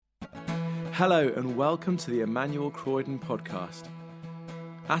Hello and welcome to the Emmanuel Croydon podcast.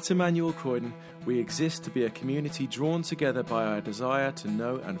 At Emmanuel Croydon, we exist to be a community drawn together by our desire to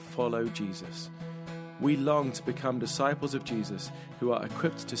know and follow Jesus. We long to become disciples of Jesus who are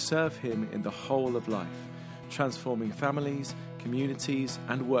equipped to serve him in the whole of life, transforming families, communities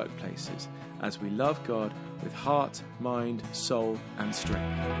and workplaces as we love God with heart, mind, soul and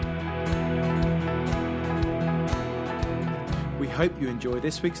strength. We hope you enjoy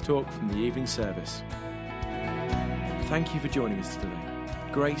this week's talk from the evening service. Thank you for joining us today.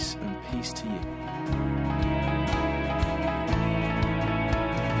 Grace and peace to you.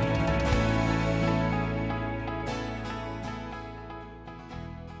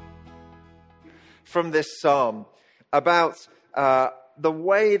 From this psalm about the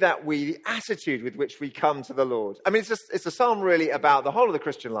way that the attitude with which we come to the Lord. I mean, it's a psalm really about the whole of the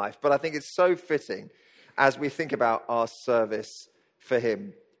Christian life, but I think it's so fitting as we think about our service for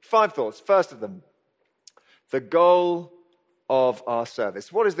him. 5 thoughts. First of them, the goal of our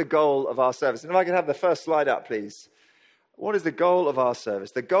service. What is the goal of our service? And if I could have the first slide up, please. What is the goal of our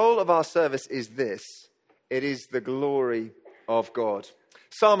service? The goal of our service is this. It is the glory of God.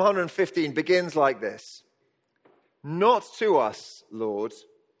 Psalm 115 begins like this. Not to us, Lord,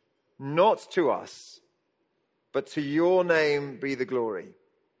 not to us, but to your name be the glory,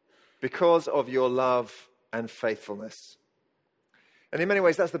 because of your love and faithfulness. And in many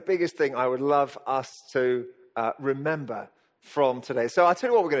ways, that's the biggest thing I would love us to remember from today. So I'll tell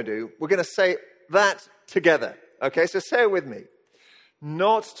you what we're going to do. We're going to say that together. Okay, so say it with me.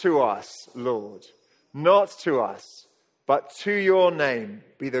 Not to us, Lord, not to us, but to your name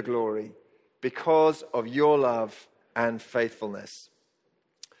be the glory, because of your love and faithfulness.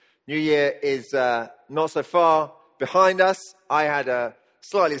 New Year is not so far behind us. I had a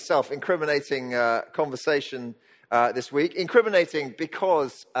slightly self-incriminating conversation this week. Incriminating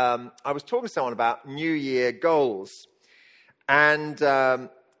because I was talking to someone about New Year goals. And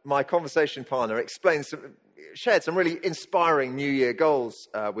my conversation partner shared some really inspiring New Year goals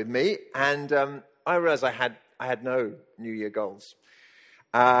with me. And I realized I had no New Year goals.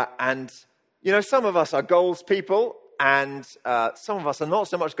 And, you know, some of us are goals people. And some of us are not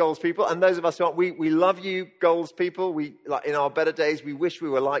so much goals people. And those of us who aren't, we love you, goals people. We, like, in our better days, we wish we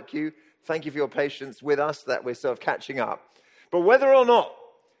were like you. Thank you for your patience with us, that we're sort of catching up. But whether or not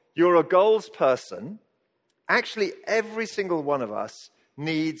you're a goals person, actually every single one of us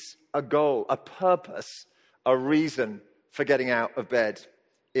needs a goal, a purpose, a reason for getting out of bed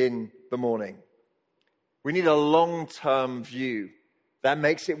in the morning. We need a long-term view that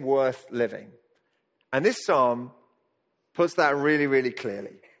makes it worth living. And this psalm puts that really, really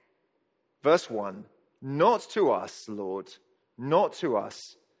clearly. Verse 1, not to us, Lord, not to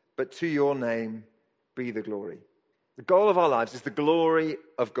us, but to your name be the glory. The goal of our lives is the glory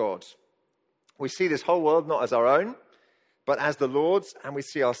of God. We see this whole world not as our own, but as the Lord's, and we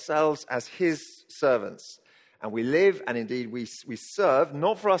see ourselves as his servants. And we live, and indeed we serve,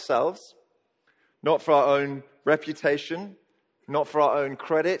 not for ourselves, not for our own reputation, not for our own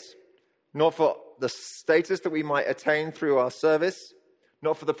credit, not for the status that we might attain through our service,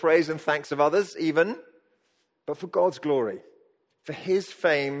 not for the praise and thanks of others even, but for God's glory, for his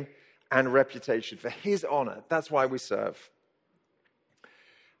fame and reputation, for his honor. That's why we serve.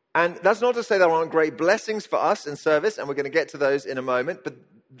 And that's not to say there aren't great blessings for us in service, and we're going to get to those in a moment, but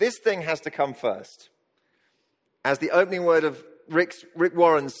this thing has to come first. As the opening word of Rick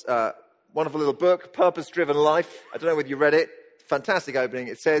Warren's wonderful little book, Purpose-Driven Life, I don't know whether you read it, fantastic opening,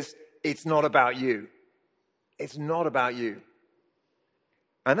 it says, it's not about you. It's not about you.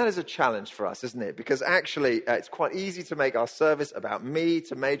 And that is a challenge for us, isn't it? Because actually, it's quite easy to make our service about me,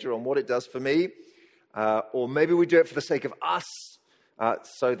 to major on what it does for me. Or maybe we do it for the sake of us,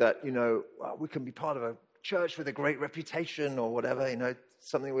 so that, you know, we can be part of a church with a great reputation or whatever, you know,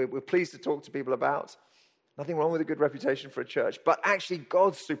 something we're pleased to talk to people about. Nothing wrong with a good reputation for a church. But actually,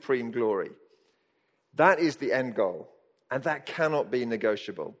 God's supreme glory, that is the end goal. And that cannot be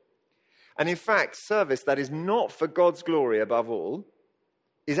negotiable. And in fact, service that is not for God's glory above all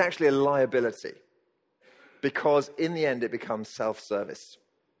is actually a liability, because in the end it becomes self-service,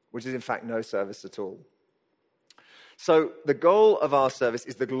 which is in fact no service at all. So the goal of our service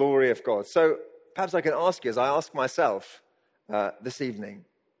is the glory of God. So perhaps I can ask you, as I ask myself this evening,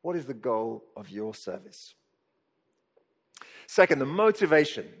 what is the goal of your service? Second, the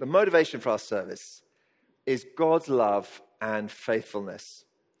motivation for our service is God's love and faithfulness.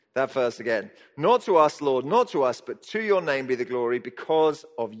 That verse again. Not to us, Lord, not to us, but to your name be the glory, because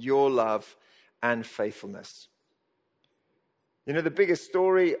of your love and faithfulness. You know, the biggest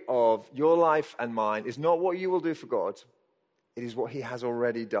story of your life and mine is not what you will do for God. It is what he has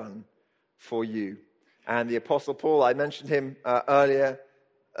already done for you. And the Apostle Paul, I mentioned him earlier,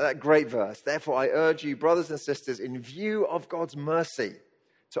 that great verse. Therefore, I urge you, brothers and sisters, in view of God's mercy,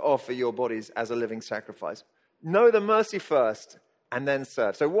 to offer your bodies as a living sacrifice. Know the mercy first and then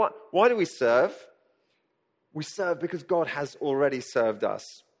serve. So why do we serve? We serve because God has already served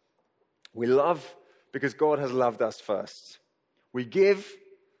us. We love because God has loved us first. We give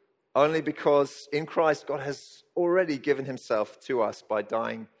only because in Christ God has already given himself to us by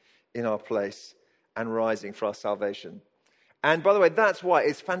dying in our place and rising for our salvation. And by the way, that's why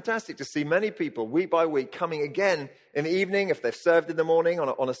it's fantastic to see many people week by week coming again in the evening, if they've served in the morning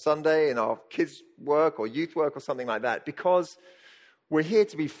on a Sunday in our kids' work or youth work or something like that, because we're here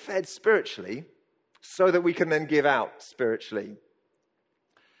to be fed spiritually so that we can then give out spiritually.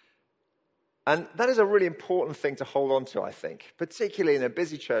 And that is a really important thing to hold on to, I think, particularly in a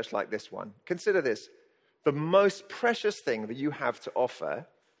busy church like this one. Consider this: the most precious thing that you have to offer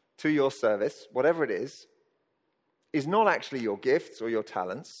to your service, whatever it is not actually your gifts or your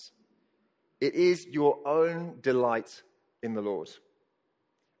talents. It is your own delight in the Lord.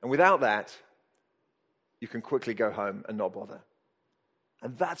 And without that, you can quickly go home and not bother.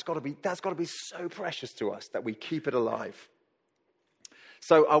 And that's got to be so precious to us that we keep it alive.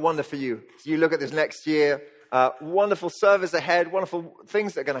 So I wonder for you, as you look at this next year, wonderful service ahead, wonderful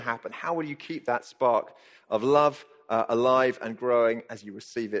things that are going to happen. How will you keep that spark of love alive and growing as you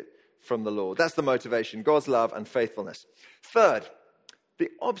receive it from the Lord? That's the motivation, God's love and faithfulness. Third,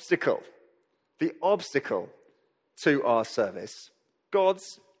 the obstacle to our service,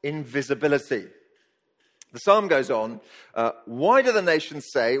 God's invisibility. The psalm goes on, why do the nations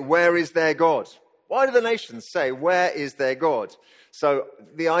say, where is their God? Why do the nations say, where is their God? So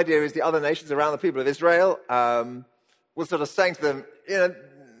the idea is the other nations around the people of Israel were sort of saying to them,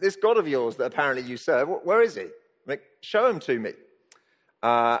 this God of yours that apparently you serve, where is he? Show him to me.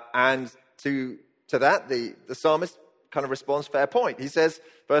 And to that, the psalmist kind of responds, fair point. He says,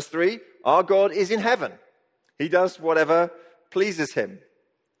 verse 3, our God is in heaven. He does whatever pleases him.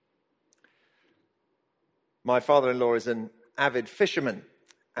 My father-in-law is an avid fisherman,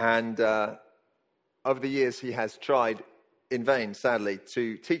 and over the years he has tried in vain, sadly,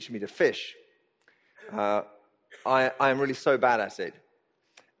 to teach me to fish. I am really so bad at it.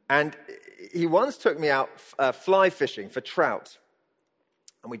 And he once took me out fly fishing for trout.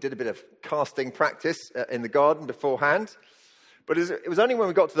 And we did a bit of casting practice in the garden beforehand. But it was only when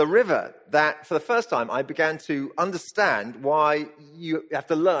we got to the river that, for the first time, I began to understand why you have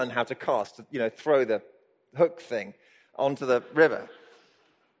to learn how to cast, throw the hook thing onto the river.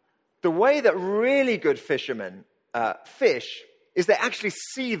 The way that really good fishermen fish is they actually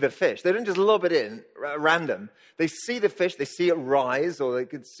see the fish. They don't just lob it in random. They see the fish, they see it rise, or they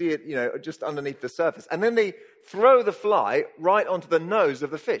could see it, just underneath the surface. And then they throw the fly right onto the nose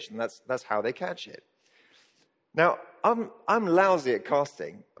of the fish, and that's how they catch it. Now, I'm lousy at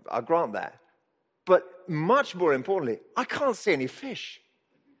casting, I'll grant that. But much more importantly, I can't see any fish.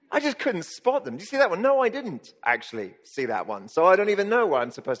 I just couldn't spot them. Do you see that one? No, I didn't actually see that one. So I don't even know where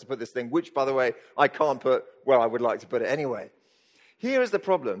I'm supposed to put this thing, which, by the way, I can't put where I would like to put it anyway. Here is the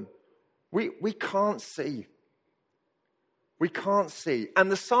problem. We can't see. We can't see. And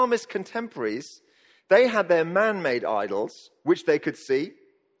the psalmist's contemporaries, they had their man-made idols, which they could see,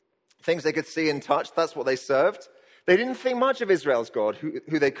 things they could see and touch. That's what they served. They didn't think much of Israel's God,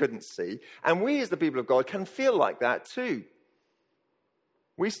 who they couldn't see. And we, as the people of God, can feel like that too.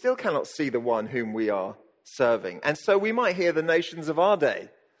 We still cannot see the one whom we are serving. And so we might hear the nations of our day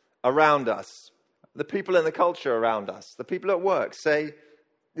around us, the people in the culture around us, the people at work say,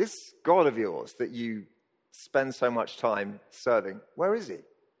 this God of yours that you spend so much time serving, where is he?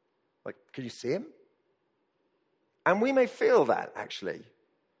 Can you see him? And we may feel that, actually,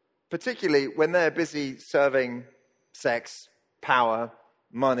 particularly when they're busy serving sex, power,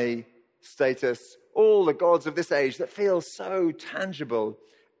 money, status, all the gods of this age that feel so tangible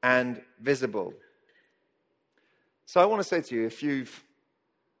and visible. So I want to say to you, if you've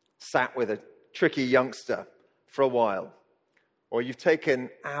sat with a tricky youngster for a while, or you've taken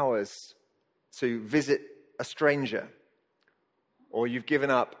hours to visit a stranger, or you've given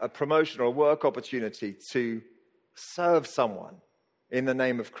up a promotion or a work opportunity to serve someone in the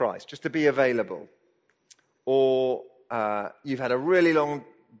name of Christ, just to be available, or you've had a really long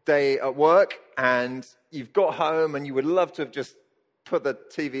day at work and you've got home and you would love to have just put the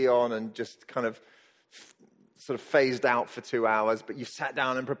TV on and just kind of sort of phased out for 2 hours, but you've sat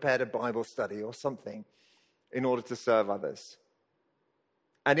down and prepared a Bible study or something in order to serve others.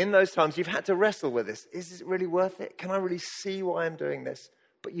 And in those times, you've had to wrestle with this. Is it really worth it? Can I really see why I'm doing this?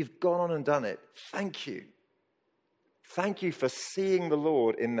 But you've gone on and done it. Thank you. Thank you for seeing the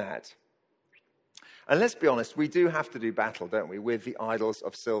Lord in that. And let's be honest, we do have to do battle, don't we, with the idols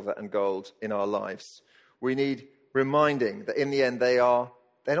of silver and gold in our lives. We need reminding that in the end they're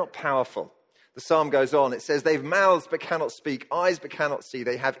not powerful. The psalm goes on, it says, they've mouths but cannot speak, eyes but cannot see,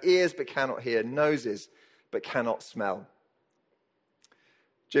 they have ears but cannot hear, noses but cannot smell.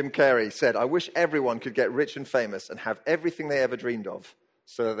 Jim Carrey said, I wish everyone could get rich and famous and have everything they ever dreamed of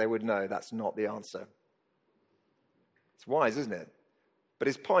so that they would know that's not the answer. It's wise, isn't it? But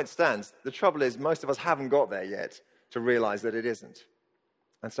his point stands. The trouble is most of us haven't got there yet to realize that it isn't.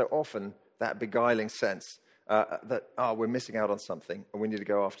 And so often that beguiling sense that we're missing out on something and we need to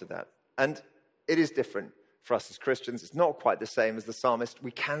go after that. And it is different for us as Christians. It's not quite the same as the psalmist.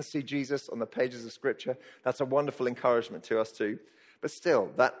 We can see Jesus on the pages of Scripture. That's a wonderful encouragement to us too. But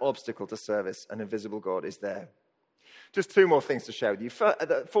still, that obstacle to service, an invisible God, is there. Just two more things to share with you.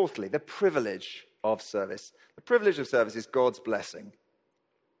 Fourthly, the privilege of service. The privilege of service is God's blessing.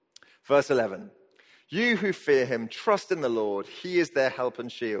 Verse 11, you who fear him, trust in the Lord. He is their help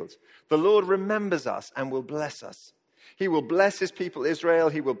and shield. The Lord remembers us and will bless us. He will bless his people Israel.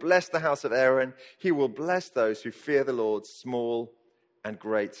 He will bless the house of Aaron. He will bless those who fear the Lord, small and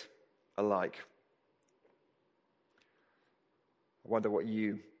great alike. I wonder what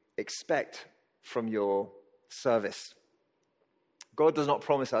you expect from your service. God does not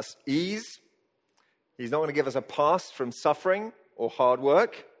promise us ease. He's not going to give us a pass from suffering or hard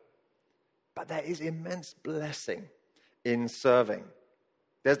work. But there is immense blessing in serving.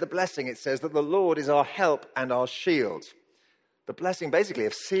 There's the blessing, it says, that the Lord is our help and our shield. The blessing, basically,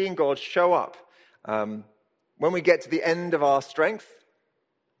 of seeing God show up. When we get to the end of our strength,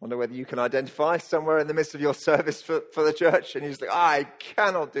 I wonder whether you can identify somewhere in the midst of your service for the church, and you're just like, I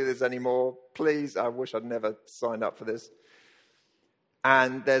cannot do this anymore. Please, I wish I'd never signed up for this.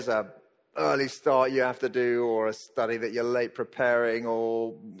 And there's a early start you have to do, or a study that you're late preparing,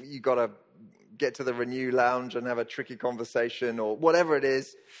 or you got to get to the Renew Lounge and have a tricky conversation, or whatever it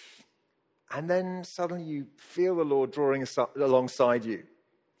is. And then suddenly you feel the Lord drawing alongside you.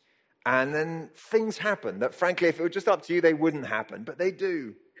 And then things happen that, frankly, if it were just up to you, they wouldn't happen. But they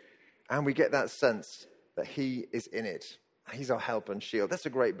do. And we get that sense that he is in it. He's our help and shield. That's a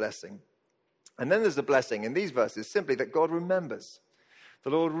great blessing. And then there's the blessing in these verses, simply that God remembers.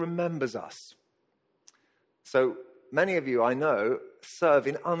 The Lord remembers us. So many of you, I know, serve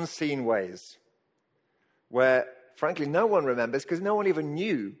in unseen ways, where, frankly, no one remembers because no one even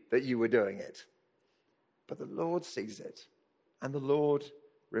knew that you were doing it. But the Lord sees it, and the Lord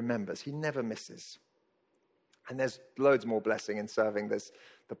remembers. He never misses. And there's loads more blessing in serving. There's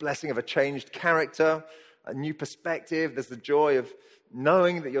the blessing of a changed character, a new perspective. There's the joy of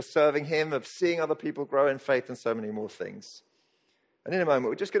knowing that you're serving him, of seeing other people grow in faith, and so many more things. And in a moment,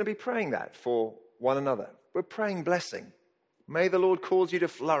 we're just going to be praying that for one another. We're praying blessing. May the Lord cause you to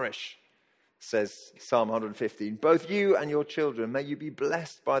flourish, says Psalm 115. Both you and your children, may you be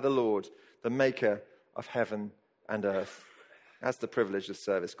blessed by the Lord, the maker of heaven and earth. That's the privilege of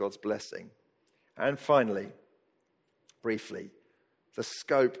service, God's blessing. And finally, briefly, the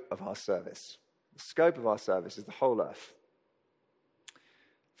scope of our service. The scope of our service is the whole earth.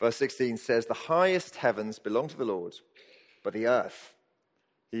 Verse 16 says, the highest heavens belong to the Lord, but the earth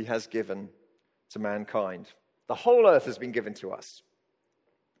he has given to mankind. The whole earth has been given to us.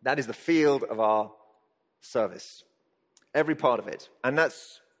 That is the field of our service. Every part of it. And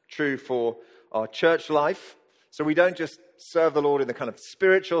that's true for our church life. So we don't just serve the Lord in the kind of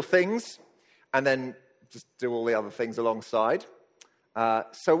spiritual things and then just do all the other things alongside.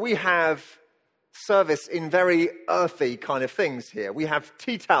 So we have service in very earthy kind of things here. We have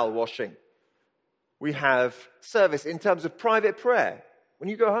tea towel washing. We have service in terms of private prayer. When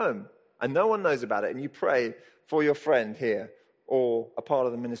you go home and no one knows about it and you pray for your friend here or a part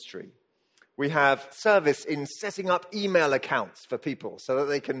of the ministry. We have service in setting up email accounts for people so that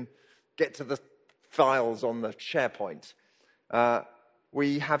they can get to the files on the SharePoint.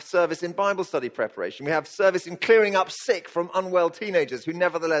 We have service in Bible study preparation. We have service in clearing up sick from unwell teenagers who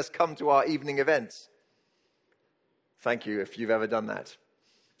nevertheless come to our evening events. Thank you if you've ever done that.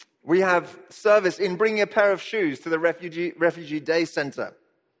 We have service in bringing a pair of shoes to the Refugee Day Center.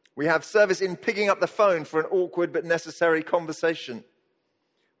 We have service in picking up the phone for an awkward but necessary conversation.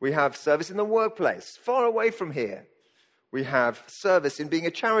 We have service in the workplace, far away from here. We have service in being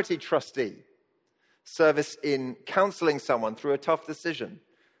a charity trustee. Service in counseling someone through a tough decision.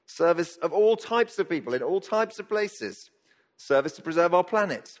 Service of all types of people in all types of places. Service to preserve our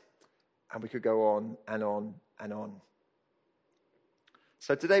planet. And we could go on and on and on.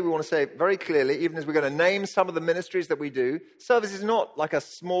 So today we want to say very clearly, even as we're going to name some of the ministries that we do, service is not like a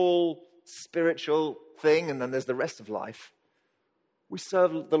small spiritual thing and then there's the rest of life. We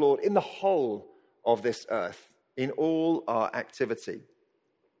serve the Lord in the whole of this earth, in all our activity.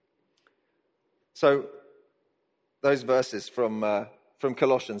 So those verses from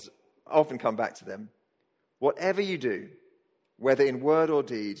Colossians, I often come back to them. Whatever you do, whether in word or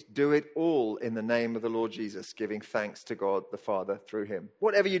deed, do it all in the name of the Lord Jesus, giving thanks to God the Father through him.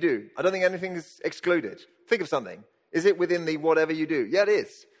 Whatever you do. I don't think anything is excluded. Think of something. Is it within the whatever you do? Yeah, it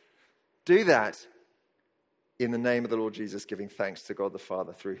is. Do that in the name of the Lord Jesus, giving thanks to God the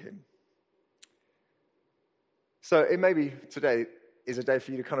Father through him. So it may be today is a day for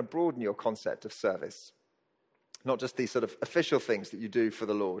you to kind of broaden your concept of service. Not just these sort of official things that you do for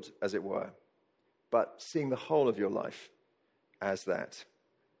the Lord, as it were, but seeing the whole of your life as that.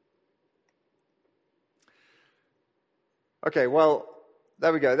 Okay, well,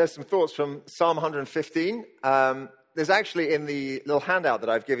 there we go. There's some thoughts from Psalm 115. There's actually in the little handout that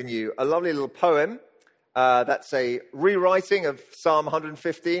I've given you a lovely little poem that's a rewriting of Psalm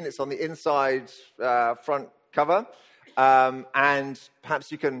 115. It's on the inside front cover. And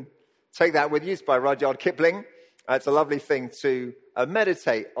perhaps you can take that with you. It's by Rudyard Kipling. It's a lovely thing to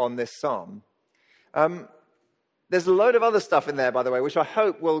meditate on this psalm. There's a load of other stuff in there, by the way, which I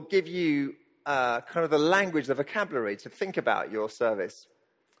hope will give you kind of the language, the vocabulary to think about your service.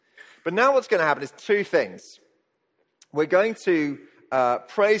 But now what's going to happen is two things. We're going to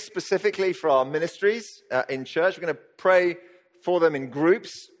pray specifically for our ministries in church. We're going to pray for them in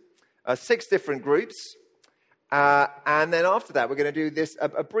groups, 6 different groups. And then after that, we're going to do this,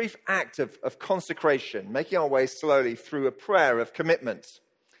 a brief act of consecration, making our way slowly through a prayer of commitment.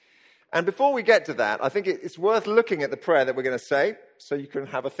 And before we get to that, I think it's worth looking at the prayer that we're going to say, so you can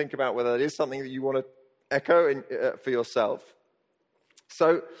have a think about whether it is something that you want to echo for yourself.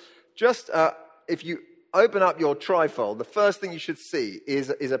 So just if you open up your trifold, the first thing you should see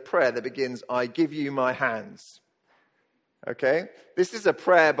is a prayer that begins, I give you my hands. Okay? This is a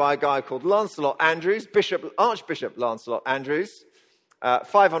prayer by a guy called Lancelot Andrewes, Archbishop Lancelot Andrewes,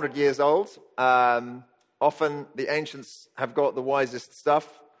 500 years old. Often the ancients have got the wisest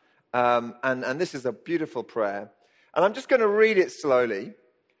stuff. And this is a beautiful prayer. And I'm just going to read it slowly.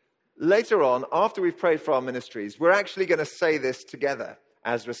 Later on, after we've prayed for our ministries, we're actually going to say this together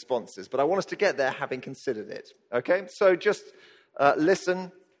as responses. But I want us to get there having considered it. Okay? So just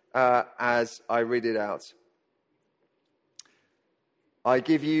listen as I read it out. I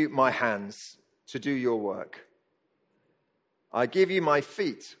give you my hands to do your work. I give you my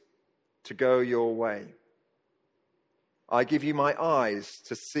feet to go your way. I give you my eyes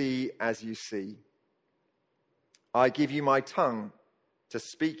to see as you see. I give you my tongue to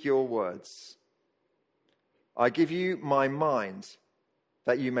speak your words. I give you my mind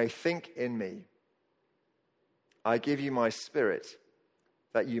that you may think in me. I give you my spirit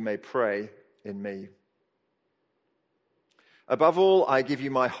that you may pray in me. Above all, I give you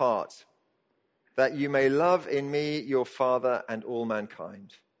my heart, that you may love in me your Father and all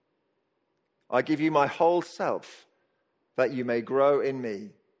mankind. I give you my whole self, that you may grow in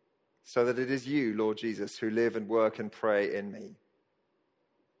me, so that it is you, Lord Jesus, who live and work and pray in me.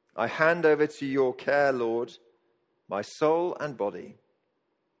 I hand over to your care, Lord, my soul and body,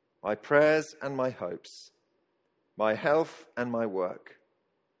 my prayers and my hopes, my health and my work,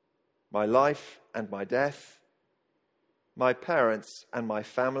 my life and my death, my parents and my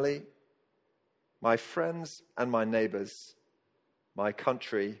family, my friends and my neighbors, my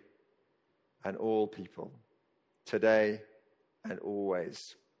country and all people, today and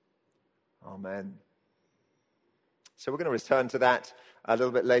always. Amen. So we're going to return to that a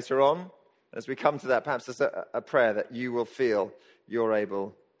little bit later on. As we come to that, perhaps there's a prayer that you will feel you're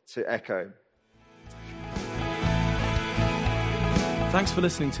able to echo. Thanks for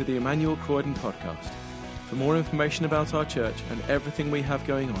listening to the Emmanuel Croydon podcast. For more information about our church and everything we have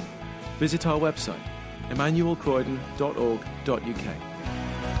going on, visit our website, emmanuelcroydon.org.uk.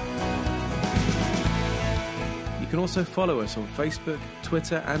 You can also follow us on Facebook,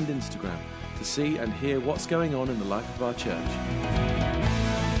 Twitter and Instagram to see and hear what's going on in the life of our church.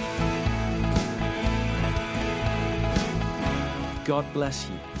 God bless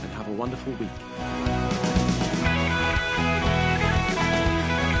you and have a wonderful week.